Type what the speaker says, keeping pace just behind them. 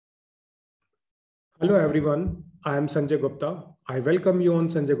Hello everyone, I am Sanjay Gupta. I welcome you on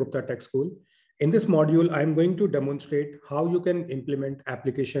Sanjay Gupta Tech School. In this module, I am going to demonstrate how you can implement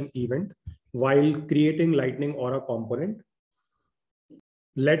application event while creating Lightning Aura component.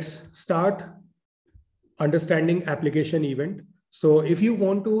 Let's start understanding application event. So if you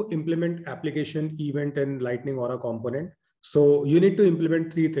want to implement application event in Lightning Aura component, so you need to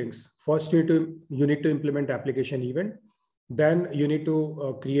implement three things. First, you need to implement application event. Then you need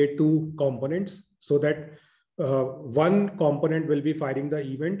to create two components so that one component will be firing the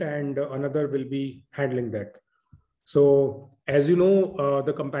event and another will be handling that. So as you know,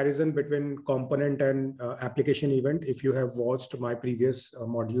 the comparison between component and application event, if you have watched my previous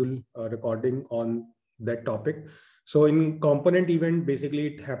module recording on that topic. So in component event, basically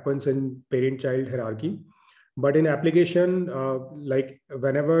it happens in parent-child hierarchy. But in application, like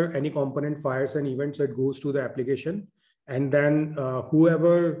whenever any component fires an event, so it goes to the application. And then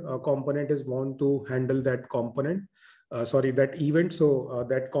whoever component is want to handle that component, that event. So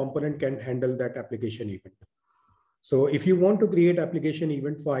that component can handle that application event. So if you want to create application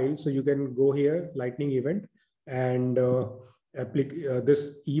event file, so you can go here, Lightning event, and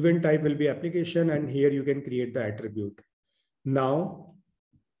this event type will be application, and here you can create the attribute. Now,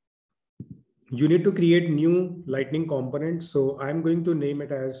 you need to create new Lightning component. So I'm going to name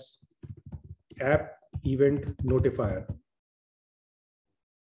it as app event notifier.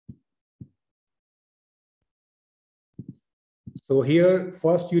 So here,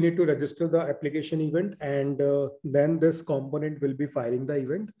 first you need to register the application event, and then this component will be firing the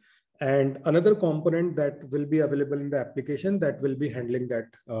event. And another component that will be available in the application that will be handling that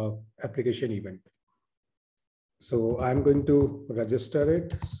application event. So I'm going to register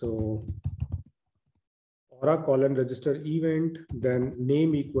it. So Aura colon register event, then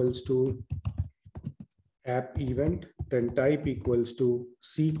name equals to app event, then type equals to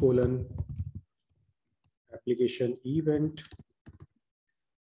C colon application event.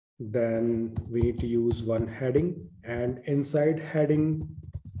 Then we need to use one heading, and inside heading,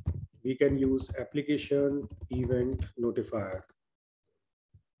 we can use application event notifier.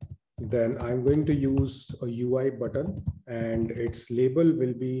 Then I'm going to use a UI button, and its label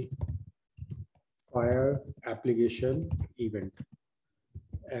will be fire application event.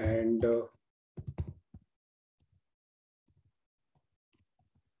 And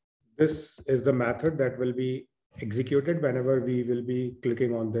this is the method that will be executed whenever we will be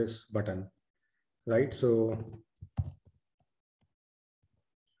clicking on this button, right? So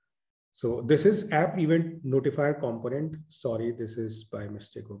this is app event notifier component. Sorry, this is by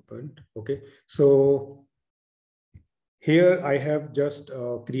mistake opened. Okay, so here I have just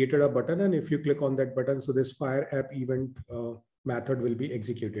created a button, and if you click on that button, so this fire app event method will be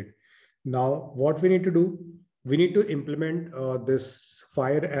executed. Now, what we need to do, we need to implement this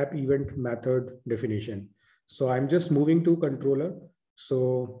fire app event method definition. So I'm just moving to controller.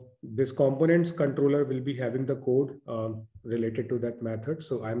 So this components controller will be having the code related to that method.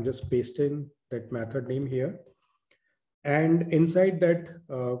 So I'm just pasting that method name here. And inside that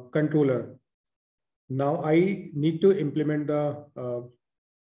controller, now I need to implement the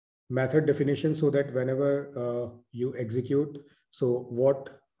method definition so that whenever you execute, so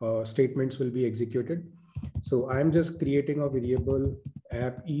what statements will be executed. So I'm just creating a variable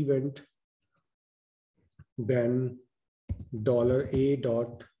app event, then $a.get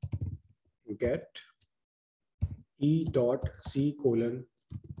e.c colon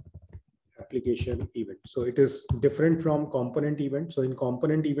application event. So it is different from component event. So in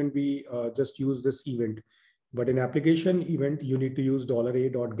component event, we just use this event, but in application event, you need to use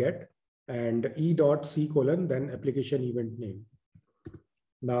 $a.get and e.c colon, then application event name.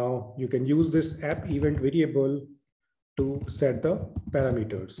 Now you can use this app event variable to set the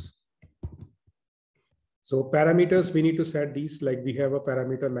parameters. So parameters, we need to set these, like we have a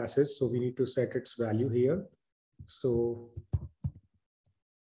parameter message. So we need to set its value here. So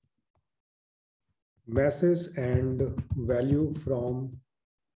message and value from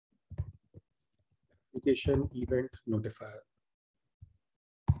application event notifier.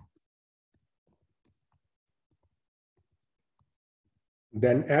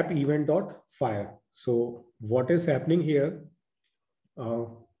 Then app event dot fire. So what is happening here?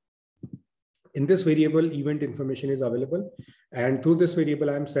 In this variable, event information is available, and through this variable,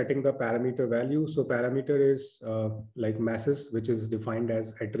 I'm setting the parameter value. So parameter is like message, which is defined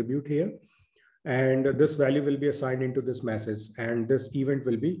as attribute here, and this value will be assigned into this message, and this event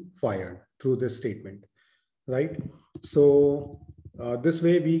will be fired through this statement, right? So this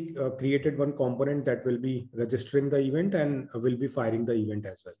way we created one component that will be registering the event and will be firing the event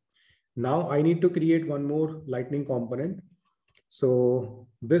as well. Now I need to create one more Lightning component. So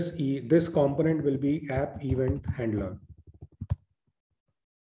this component will be app event handler.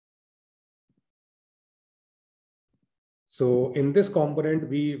 So in this component,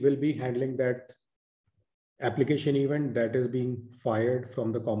 we will be handling that application event that is being fired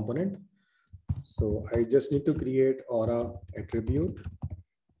from the component. So I just need to create Aura attribute.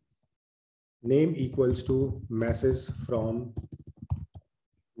 Name equals to message from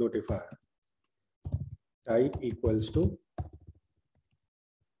notifier. Type equals to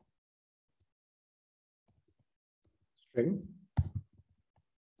string.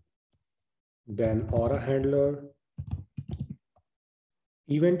 Then Aura handler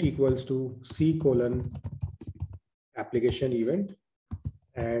event equals to C colon application event,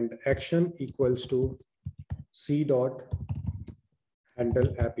 and action equals to C dot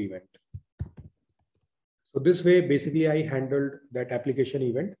handle app event. So this way, basically, I handled that application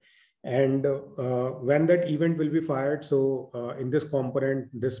event. And when that event will be fired, so in this component,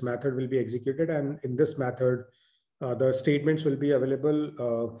 this method will be executed. And in this method, the statements will be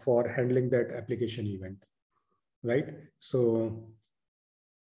available for handling that application event, right? So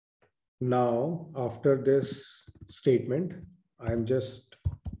now, after this statement, I'm just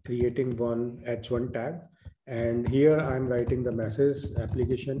creating one H1 tag. And here I'm writing the message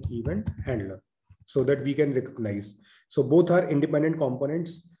application event handler so that we can recognize. So both are independent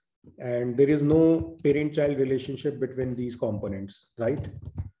components and there is no parent-child relationship between these components, right?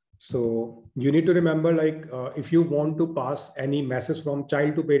 So you need to remember, like if you want to pass any message from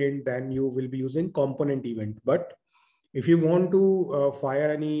child to parent, then you will be using component event. But if you want to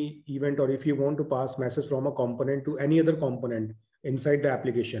fire any event, or if you want to pass message from a component to any other component inside the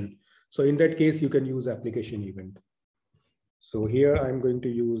application, so in that case, you can use application event. So here I'm going to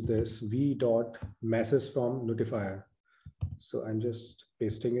use this v dot message from notifier. So I'm just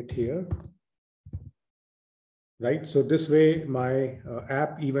pasting it here. Right. So this way my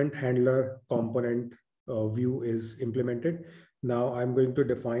app event handler component view is implemented. Now I'm going to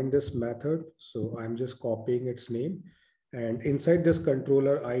define this method. So I'm just copying its name. And inside this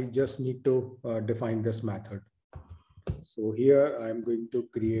controller, I just need to define this method. So here I'm going to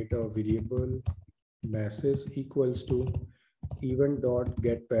create a variable message equals to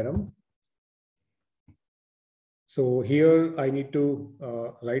event.getParam. So here I need to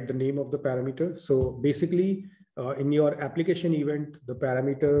write the name of the parameter. So basically in your application event, the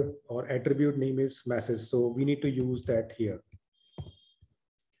parameter or attribute name is message. So we need to use that here.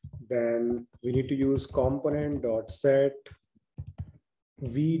 Then we need to use component.set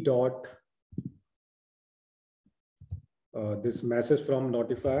v dot this message from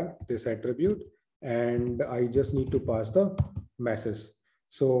notifier, this attribute, and I just need to pass the message.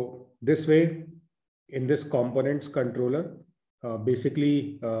 So this way, in this components controller,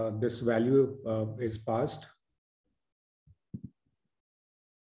 basically this value is passed.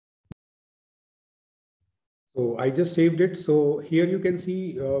 So I just saved it. So here you can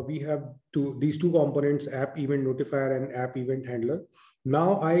see we have these two components, app event notifier and app event handler.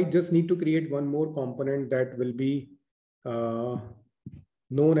 Now I just need to create one more component that will be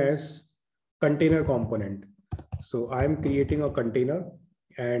known as container component. So I'm creating a container,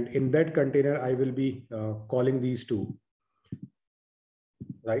 and in that container, I will be calling these two.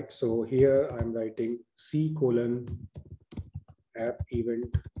 Right. So here I'm writing C colon app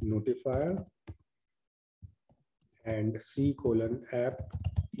event notifier and C colon app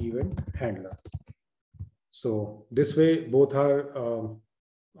event handler. So this way, both are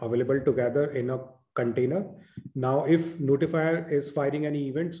available together in a container. Now, if notifier is firing any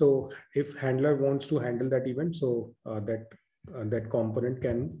event, so if handler wants to handle that event, so that component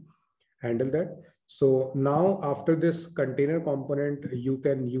can handle that. So now after this container component, you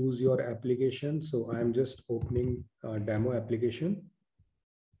can use your application. So I'm just opening a demo application.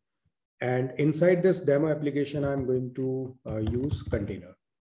 And inside this demo application, I'm going to use container.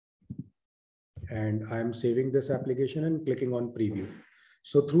 And I'm saving this application and clicking on preview.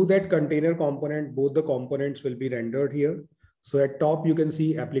 So through that container component, both the components will be rendered here. So at top, you can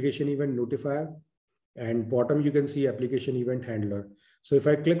see application event notifier, and bottom, you can see application event handler. So if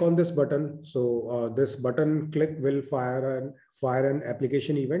I click on this button, so this button click will fire an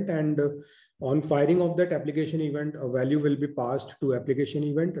application event, and on firing of that application event, a value will be passed to application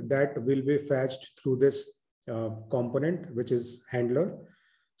event that will be fetched through this component, which is handler.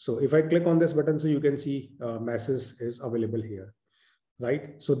 So if I click on this button, so you can see message is available here,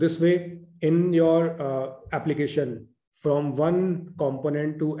 right? So this way in your application, from one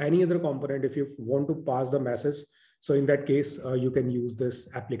component to any other component, if you want to pass the message, so in that case, you can use this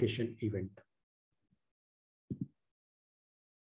application event.